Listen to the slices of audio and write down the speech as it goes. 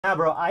Nah,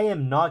 bro, I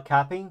am not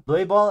capping.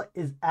 Blade Ball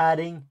is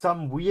adding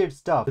some weird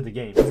stuff to the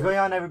game. What's going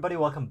on, everybody?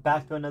 Welcome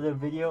back to another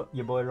video.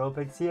 Your boy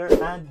Ropix here.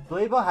 And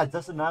Blade Ball has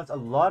just announced a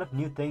lot of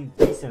new things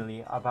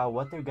recently about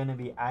what they're gonna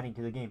be adding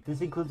to the game.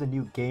 This includes a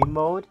new game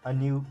mode, a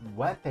new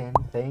weapon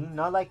thing,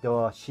 not like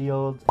the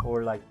shields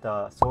or like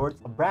the swords,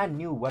 a brand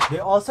new weapon. They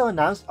also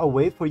announced a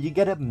way for you to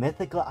get a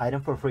mythical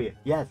item for free.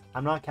 Yes,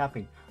 I'm not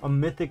capping. A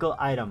mythical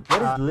item.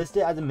 What is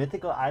listed as a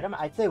mythical item?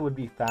 I'd say it would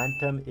be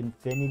Phantom,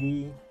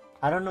 Infinity.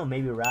 I don't know,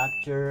 maybe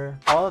Rapture.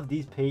 All of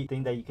these paid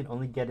things that you can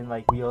only get in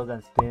like wheels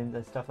and spins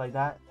and stuff like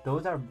that,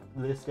 those are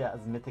listed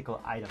as mythical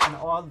items. And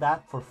all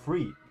that for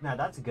free. Now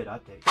that's a good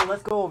update. So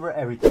let's go over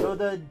everything. So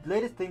the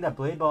latest thing that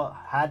Blade Ball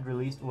had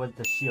released was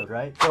the shield,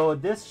 right? So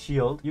this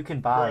shield you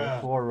can buy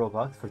for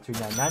Robux for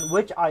 $3.99,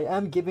 which I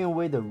am giving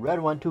away the red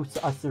one to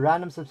a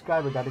random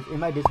subscriber that is in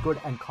my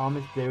Discord and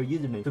comments their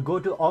username. So go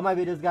to all my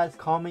videos, guys,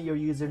 comment your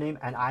username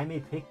and I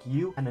may pick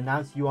you and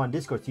announce you on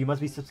Discord. So you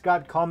must be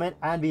subscribed, comment,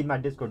 and be in my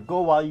Discord.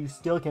 Go while you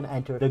still can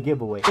enter the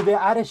giveaway. So they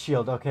added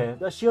shield. Okay,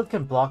 the shield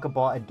can block a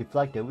ball and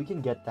deflect it. We can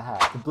get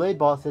that. The Blade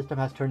Ball system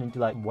has turned into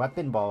like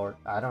weapon ball, or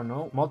I don't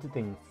know, multi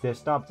things.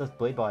 There's not just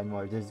Blade Ball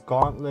anymore. There's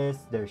gauntlets,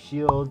 there's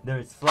shield,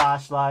 there's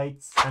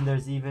flashlights, and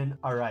there's even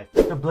a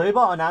rifle. The Blade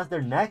Ball announced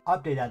their next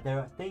update that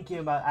they're thinking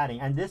about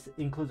adding, and this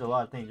includes a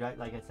lot of things, right,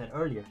 like I said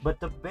earlier. But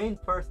the main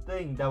first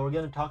thing that we're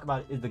going to talk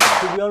about is the gun.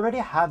 So we already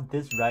have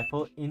this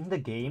rifle in the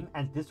game,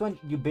 and this one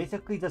you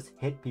basically just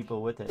hit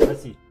people with it.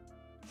 Let's see.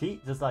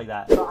 See, just like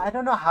that. So I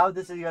don't know how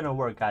this is gonna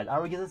work, guys.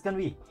 Are we just gonna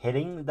be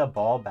hitting the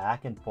ball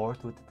back and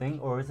forth with the thing,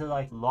 or is it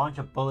like launch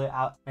a bullet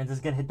out and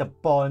just gonna hit the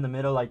ball in the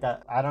middle like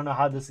that? I don't know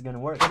how this is gonna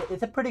work, but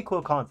it's a pretty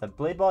cool concept.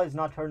 Blade Ball is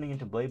not turning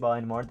into Blade Ball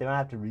anymore. They might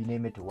have to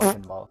rename it to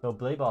Weapon Ball. So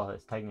Blade Ball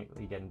is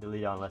technically getting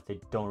deleted unless they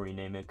don't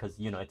rename it, because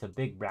you know it's a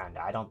big brand.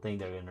 I don't think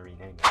they're gonna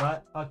rename it.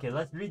 But okay,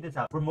 let's read this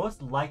out. We're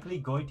most likely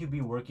going to be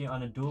working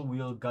on a dual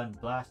wield gun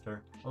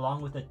blaster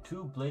along with a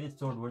two-bladed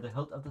sword where the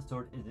hilt of the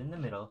sword is in the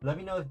middle. Let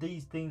me know if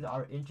these things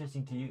are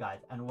interesting to you guys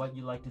and what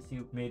you like to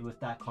see made with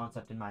that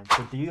concept in mind.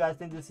 So do you guys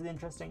think this is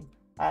interesting?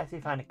 I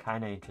actually find it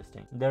kind of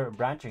interesting. They're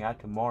branching out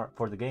to more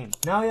for the game.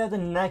 Now we have the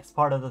next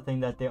part of the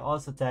thing that they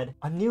also said,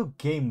 a new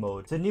game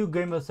mode. It's a new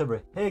game mode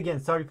server. Hey again,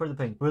 sorry for the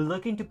ping. We're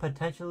looking to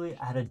potentially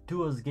add a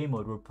duos game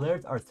mode where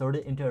players are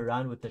sorted into a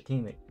round with their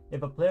teammate.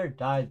 If a player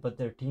dies but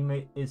their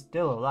teammate is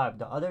still alive,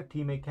 the other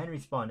teammate can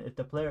respawn if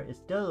the player is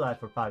still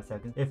alive for 5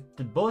 seconds. If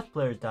both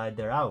players die,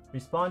 they're out.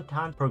 Respawn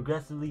times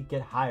progressively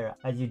get higher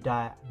as you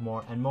die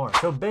more and more.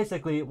 So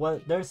basically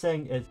what they're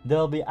saying is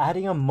they'll be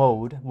adding a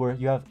mode where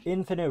you have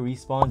infinite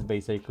respawns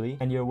basically,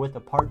 and you're with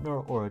a partner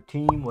or a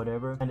team,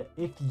 whatever, and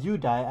if you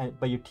die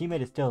but your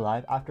teammate is still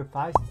alive, after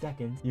 5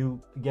 seconds you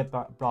get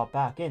brought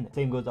back in.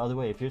 Same goes the other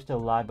way. If you're still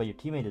alive but your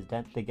teammate is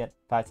dead, they get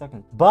 5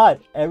 seconds.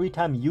 But every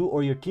time you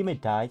or your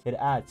teammate dies, it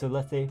adds. So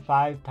let's say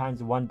 5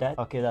 times 1 death.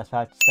 Okay, that's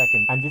 5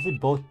 seconds. And this is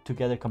both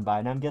together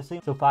combined, I'm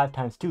guessing. So 5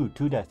 times 2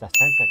 deaths, that's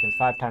 10 seconds.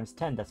 5 times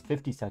 10, that's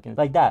 50 seconds.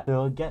 Like that. So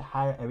it'll get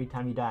higher every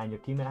time you die, and your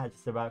teammate has to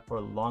survive for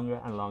a longer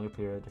and longer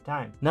period of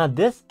time. Now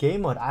this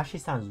game mode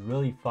actually sounds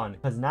really fun,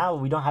 because now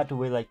we don't have to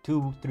wait like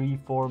 2, 3,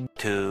 4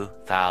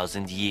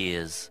 2,000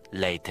 years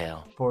later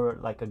for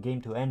like a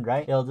game to end,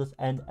 right? It'll just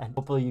end and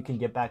hopefully you can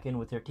get back in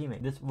with your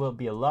teammate. This will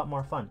be a lot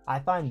more fun. I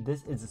find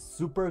this is a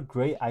super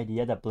great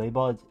idea that Blade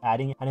Ball is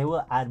adding, and it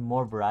will add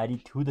more variety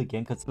to the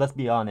game, because let's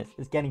be honest,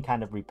 it's getting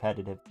kind of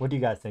repetitive. What do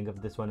you guys think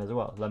of this one as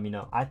well? Let me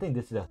know. I think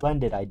this is a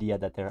splendid idea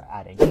that they're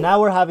adding. And now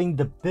we're having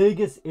the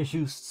biggest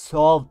issue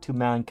solved to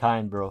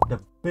mankind, bro.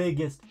 The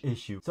biggest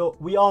issue. So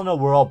we all know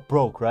we're all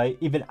broke, right?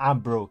 Even I'm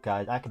broke,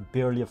 guys. I can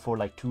barely afford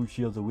like 2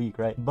 shields a week,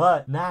 right?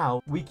 But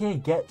now we can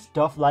get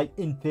stuff like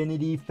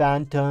Infinity,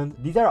 Phantom.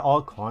 These are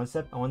all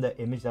concepts on the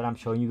image that I'm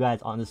showing you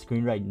guys on the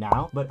screen right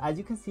now. But as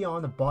you can see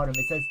on the bottom,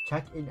 it says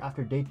check in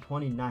after day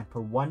 29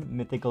 for 1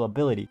 mythical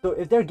ability. So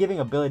if they're giving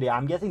ability,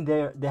 I'm guessing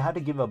they have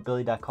to give an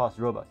ability that costs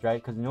Robux, right?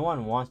 Because no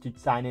one wants to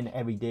sign in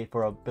every day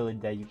for an ability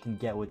that you can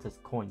get with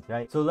just coins,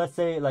 right? So let's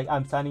say like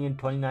I'm signing in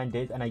 29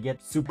 days and I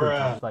get super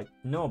cash. Like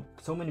no,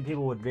 so many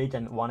people would rage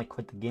and want to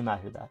quit the game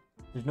after that.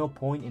 There's no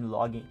point in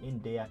logging in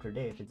day after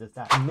day if it's just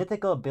that. The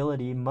mythical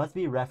ability must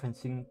be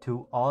referencing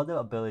to all the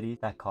abilities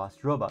that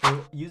cost Robux.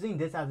 So using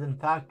this as a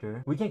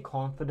factor, we can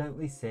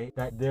confidently say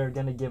that they're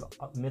gonna give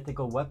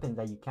mythical weapons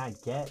that you can't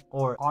get,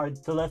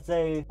 so let's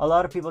say a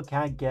lot of people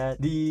can't get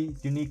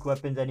these unique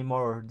weapons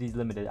anymore, or these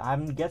limited.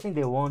 I'm guessing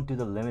they won't do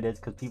the limited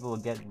because people will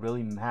get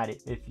really mad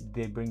if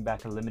they bring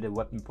back a limited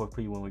weapon for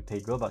free when we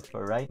paid Robux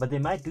for it, right? But they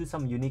might do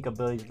some unique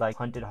abilities like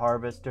Hunted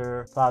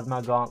Harvester,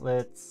 Plasma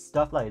Gauntlets,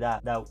 stuff like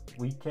that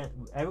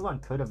everyone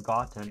could have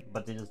gotten,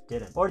 but they just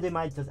didn't. Or they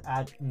might just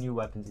add new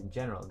weapons in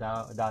general.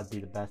 That would be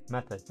the best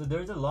method. So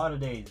there's a lot of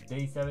days.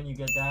 Day 7 you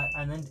get that,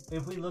 and then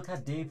if we look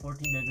at day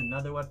 14, there's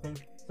another weapon.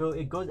 So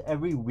it goes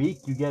every week,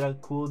 you get a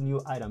cool new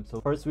item.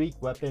 So first week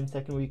weapon,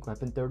 second week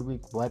weapon, third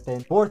week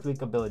weapon, fourth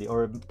week ability,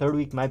 or third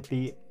week might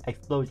be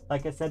explosion.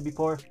 Like I said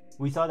before,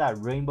 we saw that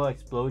rainbow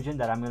explosion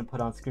that I'm gonna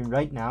put on screen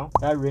right now.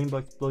 That rainbow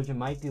explosion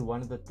might be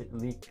one of the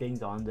leaked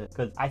things on this,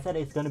 because I said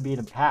it's gonna be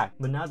an pack,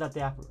 but now that they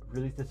have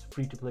released this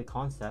free-to-play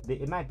concept,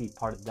 it might be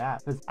part of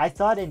that. Because I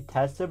saw it in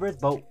test servers,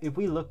 but if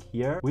we look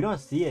here, we don't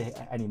see it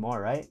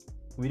anymore, right?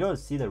 We don't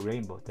see the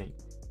rainbow thing.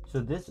 So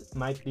this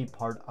might be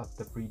part of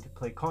the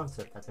free-to-play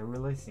concept that they're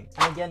releasing.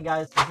 And again,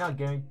 guys, it's not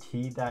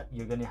guaranteed that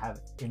you're gonna have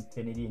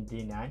infinity in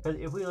day 9. Because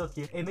if we look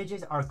here,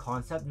 images are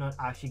concept, not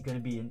actually gonna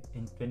be in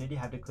infinity.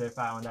 I have to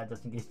clarify on that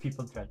just in case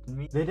people threaten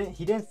me.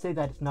 He didn't say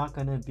that it's not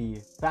gonna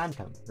be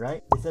phantom,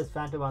 right? It says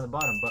phantom on the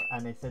bottom,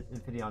 and it says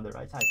infinity on the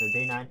right side. So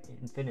day 9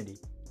 infinity.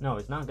 No,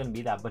 it's not gonna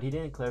be that, but he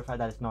didn't clarify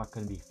that it's not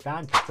gonna be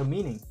phantom. So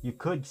meaning you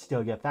could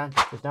still get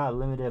phantom. It's not a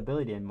limited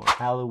ability anymore.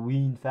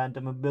 Halloween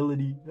phantom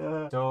ability.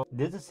 So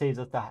this just saves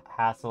us the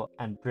hassle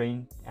and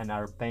brain and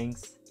our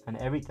banks and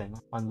everything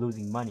on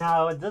losing money.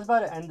 Now it's just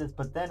about to end this,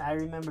 but then I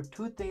remember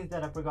 2 things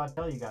that I forgot to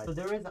tell you guys. So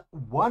there is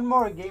one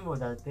more game mode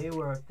that they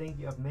were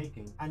thinking of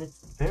making, and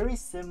it's very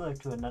similar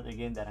to another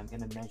game that I'm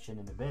gonna mention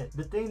in a bit.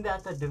 The thing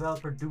that the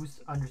developer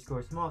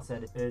Deuce_Small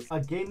said is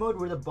a game mode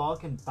where the ball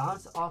can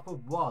bounce off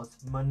of walls,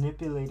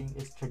 manipulating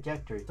its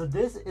trajectory. So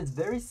this is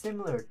very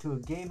similar to a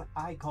game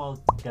I call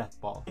Death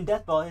Ball. In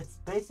Death Ball, it's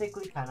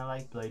basically kind of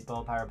like Blade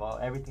Ball, Power Ball,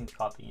 everything's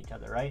copying each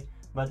other, right?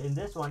 But in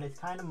this one, it's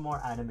kind of more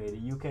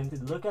animated. You can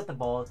look at the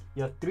ball.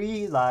 You have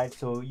 3 lives,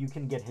 so you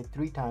can get hit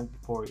 3 times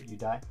before you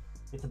die.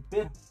 It's a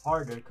bit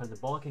harder because the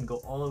ball can go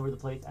all over the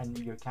place and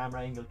your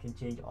camera angle can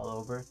change all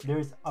over.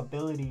 There's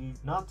abilities,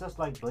 not just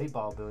like Blade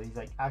Ball abilities,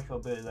 like actual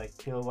abilities like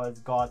Kill Was,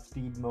 God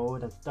Speed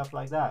mode and stuff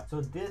like that.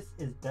 So this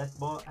is Death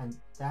Ball, and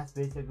that's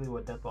basically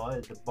what Death Ball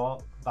is. The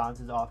ball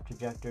bounces off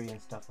trajectory and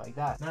stuff like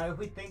that. Now if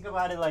we think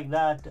about it like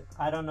that,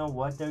 I don't know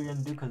what they're gonna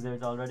do because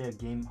there's already a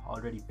game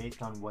already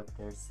based on what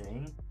they're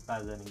saying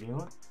rather than a game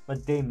one.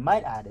 But they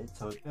might add it,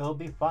 so it'll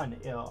be fun.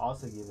 It'll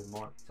also give it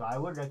more. So I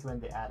would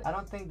recommend they add it. I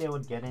don't think they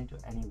would get into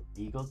any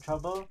legal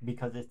trouble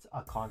because it's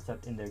a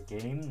concept in their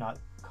game, not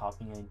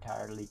copying an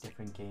entirely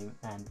different game,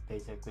 and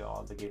basically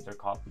all the games are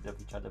copies of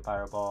each other.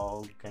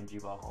 Fireball, Genji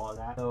Ball, all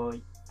that. So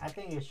I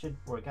think it should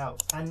work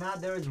out. And now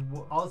there is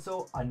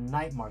also a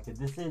night market.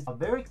 This is a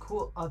very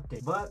cool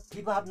update, but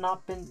people have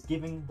not been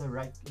giving the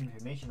right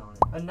information on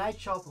it. A night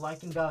shop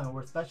like in Valorant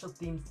where special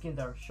themed skins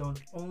are shown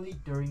only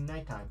during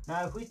nighttime.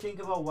 Now if we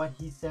think about what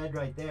he said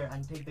right there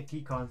and take the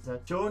key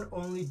concept, shown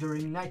only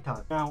during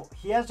nighttime. Now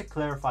he has to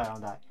clarify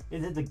on that.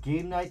 Is it the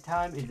game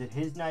nighttime? Is it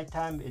his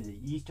nighttime? Is it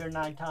Eastern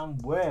nighttime?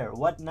 Where?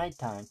 What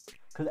nighttime?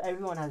 Because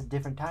everyone has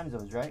different time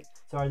zones, right?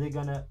 So are they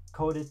gonna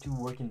code it to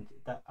work in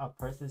a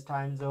person's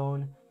time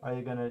zone? Are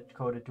they gonna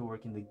code it to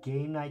work in the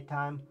game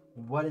nighttime?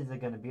 What is it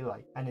gonna be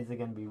like? And is it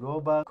gonna be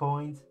Robux,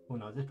 coins? Who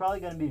knows? It's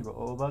probably gonna be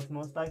Robux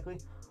most likely,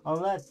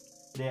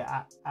 unless they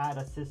add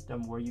a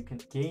system where you can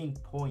gain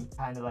points,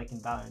 kind of like in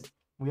Valorant.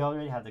 We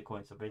already have the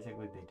coin, so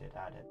basically they did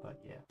add it, but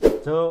yeah.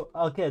 So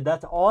okay,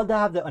 that's all they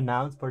have to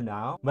announce for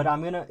now, but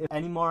if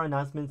any more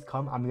announcements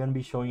come, I'm gonna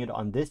be showing it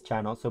on this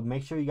channel, so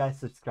make sure you guys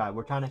subscribe.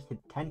 We're trying to hit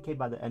 10K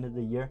by the end of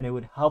the year, and it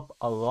would help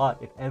a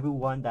lot if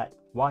everyone that's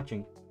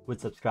watching would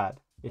subscribe.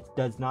 It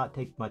does not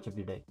take much of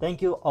your day. Thank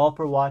you all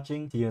for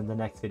watching. See you in the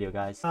next video,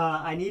 guys.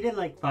 I needed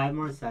like 5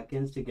 more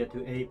seconds to get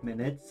to 8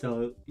 minutes,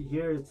 so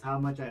here's how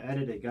much I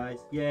edited, guys.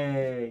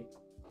 Yay.